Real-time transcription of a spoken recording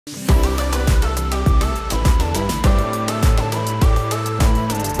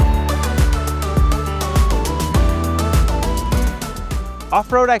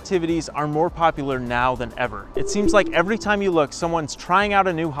Off-road activities are more popular now than ever. It seems like every time you look, someone's trying out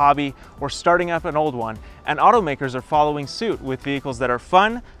a new hobby or starting up an old one, and automakers are following suit with vehicles that are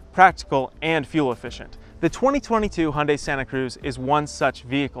fun, practical, and fuel efficient. The 2022 Hyundai Santa Cruz is one such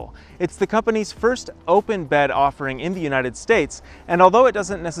vehicle. It's the company's first open bed offering in the United States, and although it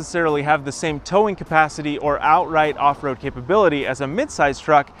doesn't necessarily have the same towing capacity or outright off-road capability as a mid-size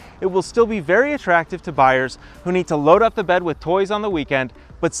truck, it will still be very attractive to buyers who need to load up the bed with toys on the weekend,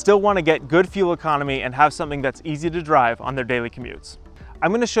 but still want to get good fuel economy and have something that's easy to drive on their daily commutes. I'm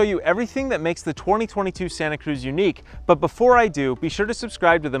going to show you everything that makes the 2022 Santa Cruz unique, but before I do, be sure to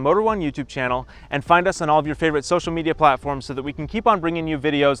subscribe to the Motor1 YouTube channel and find us on all of your favorite social media platforms so that we can keep on bringing you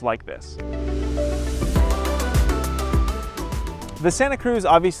videos like this. The Santa Cruz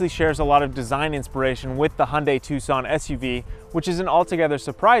obviously shares a lot of design inspiration with the Hyundai Tucson SUV, which isn't altogether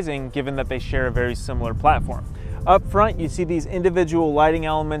surprising given that they share a very similar platform. Up front, you see these individual lighting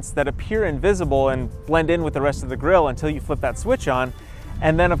elements that appear invisible and blend in with the rest of the grille until you flip that switch on.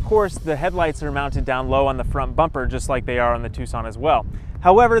 And then of course, the headlights are mounted down low on the front bumper, just like they are on the Tucson as well.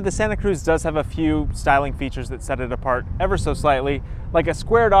 However, the Santa Cruz does have a few styling features that set it apart ever so slightly, like a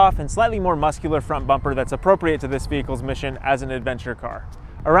squared off and slightly more muscular front bumper that's appropriate to this vehicle's mission as an adventure car.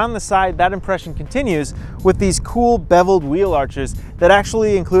 Around the side, that impression continues with these cool beveled wheel arches that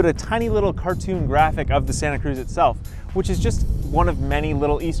actually include a tiny little cartoon graphic of the Santa Cruz itself, which is just one of many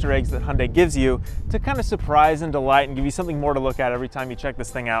little Easter eggs that Hyundai gives you to kind of surprise and delight and give you something more to look at every time you check this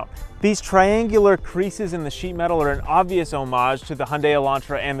thing out. These triangular creases in the sheet metal are an obvious homage to the Hyundai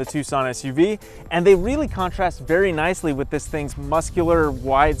Elantra and the Tucson SUV, and they really contrast very nicely with this thing's muscular,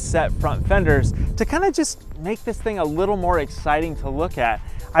 wide-set front fenders to kind of just make this thing a little more exciting to look at.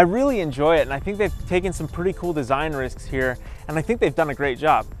 I really enjoy it, and I think they've taken some pretty cool design risks here, and I think they've done a great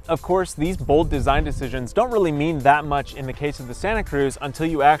job. Of course, these bold design decisions don't really mean that much in the case of the Santa Cruz until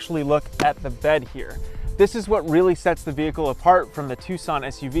you actually look at the bed here. This is what really sets the vehicle apart from the Tucson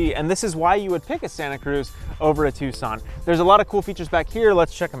SUV, and this is why you would pick a Santa Cruz over a Tucson. There's a lot of cool features back here,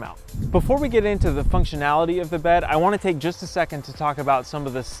 let's check them out. Before we get into the functionality of the bed, I want to take just a second to talk about some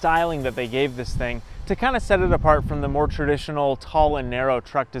of the styling that they gave this thing to kind of set it apart from the more traditional tall and narrow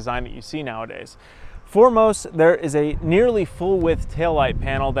truck design that you see nowadays. Foremost, there is a nearly full-width taillight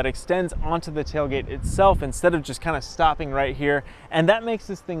panel that extends onto the tailgate itself instead of just kind of stopping right here, and that makes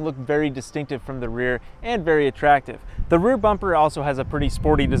this thing look very distinctive from the rear and very attractive. The rear bumper also has a pretty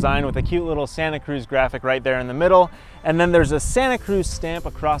sporty design with a cute little Santa Cruz graphic right there in the middle, and then there's a Santa Cruz stamp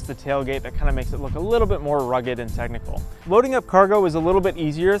across the tailgate that kind of makes it look a little bit more rugged and technical. Loading up cargo is a little bit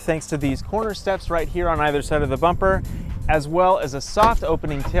easier thanks to these corner steps right here on either side of the bumper, as well as a soft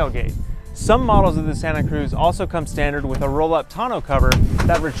opening tailgate. Some models of the Santa Cruz also come standard with a roll-up tonneau cover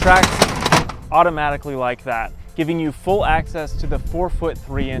that retracts automatically like that, giving you full access to the 4-foot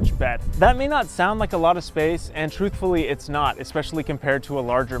 3-inch bed. That may not sound like a lot of space, and truthfully it's not, especially compared to a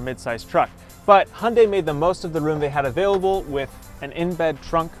larger mid-size truck. But Hyundai made the most of the room they had available with an in-bed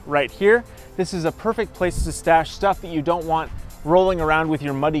trunk right here. This is a perfect place to stash stuff that you don't want rolling around with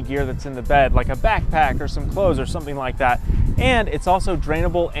your muddy gear that's in the bed, like a backpack or some clothes or something like that. And it's also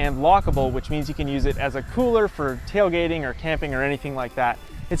drainable and lockable, which means you can use it as a cooler for tailgating or camping or anything like that.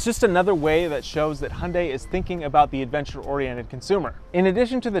 It's just another way that shows that Hyundai is thinking about the adventure-oriented consumer. In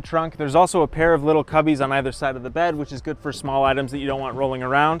addition to the trunk, there's also a pair of little cubbies on either side of the bed, which is good for small items that you don't want rolling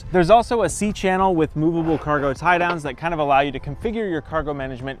around. There's also a C-channel with movable cargo tie-downs that kind of allow you to configure your cargo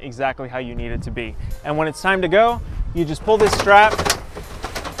management exactly how you need it to be. And when it's time to go, you just pull this strap,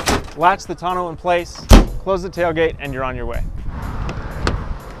 latch the tonneau in place, close the tailgate, and you're on your way.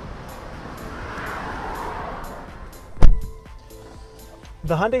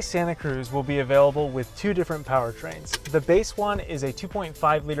 The Hyundai Santa Cruz will be available with two different powertrains. The base one is a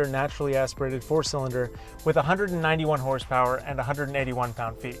 2.5-liter naturally aspirated 4-cylinder with 191 horsepower and 181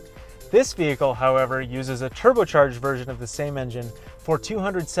 pound-feet. This vehicle, however, uses a turbocharged version of the same engine for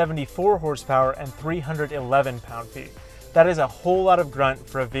 274 horsepower and 311 pound-feet. That is a whole lot of grunt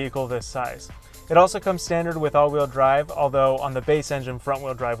for a vehicle this size. It also comes standard with all-wheel drive, although on the base engine,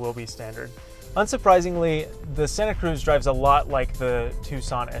 front-wheel drive will be standard. Unsurprisingly, the Santa Cruz drives a lot like the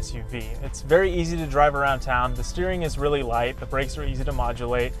Tucson SUV. It's very easy to drive around town, the steering is really light, the brakes are easy to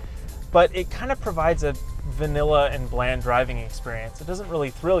modulate, but it kind of provides a vanilla and bland driving experience. It doesn't really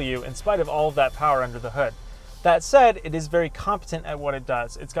thrill you in spite of all of that power under the hood. That said, it is very competent at what it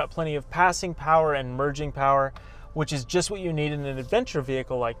does. It's got plenty of passing power and merging power, which is just what you need in an adventure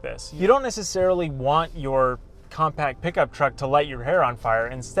vehicle like this. You don't necessarily want your compact pickup truck to light your hair on fire.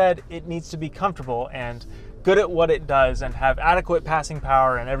 Instead, it needs to be comfortable and good at what it does and have adequate passing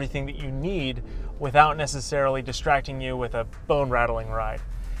power and everything that you need without necessarily distracting you with a bone-rattling ride.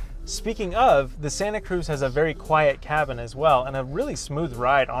 Speaking of, the Santa Cruz has a very quiet cabin as well, and a really smooth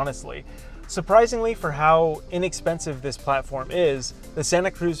ride, honestly. Surprisingly, for how inexpensive this platform is, the Santa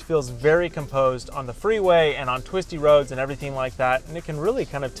Cruz feels very composed on the freeway and on twisty roads and everything like that, and it can really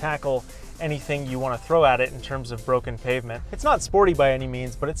kind of tackle anything you want to throw at it in terms of broken pavement. It's not sporty by any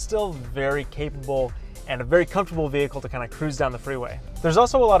means, but it's still very capable and a very comfortable vehicle to kind of cruise down the freeway. There's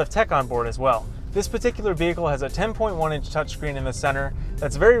also a lot of tech on board as well. This particular vehicle has a 10.1-inch touchscreen in the center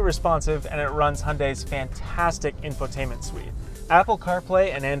that's very responsive, and it runs Hyundai's fantastic infotainment suite. Apple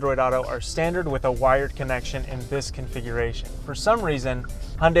CarPlay and Android Auto are standard with a wired connection in this configuration. For some reason,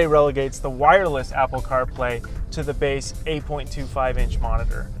 Hyundai relegates the wireless Apple CarPlay to the base 8.25-inch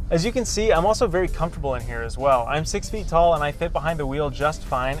monitor. As you can see, I'm also very comfortable in here as well. I'm 6 feet tall and I fit behind the wheel just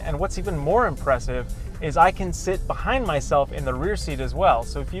fine, and what's even more impressive is I can sit behind myself in the rear seat as well.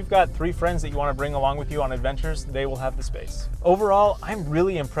 So if you've got 3 friends that you want to bring along with you on adventures, they will have the space. Overall, I'm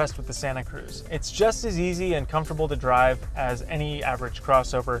really impressed with the Santa Cruz. It's just as easy and comfortable to drive as any average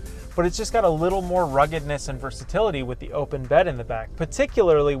crossover, but it's just got a little more ruggedness and versatility with the open bed in the back,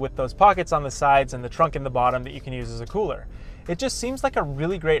 particularly with those pockets on the sides and the trunk in the bottom that you can use as a cooler. It just seems like a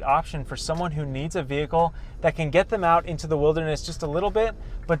really great option for someone who needs a vehicle that can get them out into the wilderness just a little bit,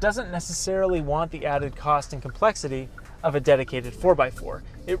 but doesn't necessarily want the added cost and complexity of a dedicated 4x4.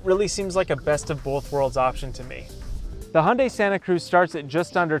 It really seems like a best of both worlds option to me. The Hyundai Santa Cruz starts at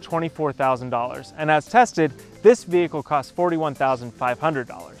just under $24,000, and as tested, this vehicle costs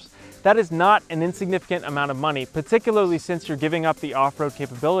 $41,500. That is not an insignificant amount of money, particularly since you're giving up the off-road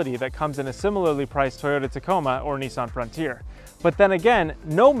capability that comes in a similarly priced Toyota Tacoma or Nissan Frontier. But then again,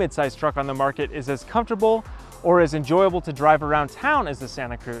 no midsize truck on the market is as comfortable or as enjoyable to drive around town as the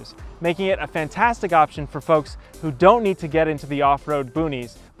Santa Cruz, making it a fantastic option for folks who don't need to get into the off-road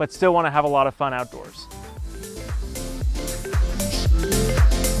boonies, but still want to have a lot of fun outdoors.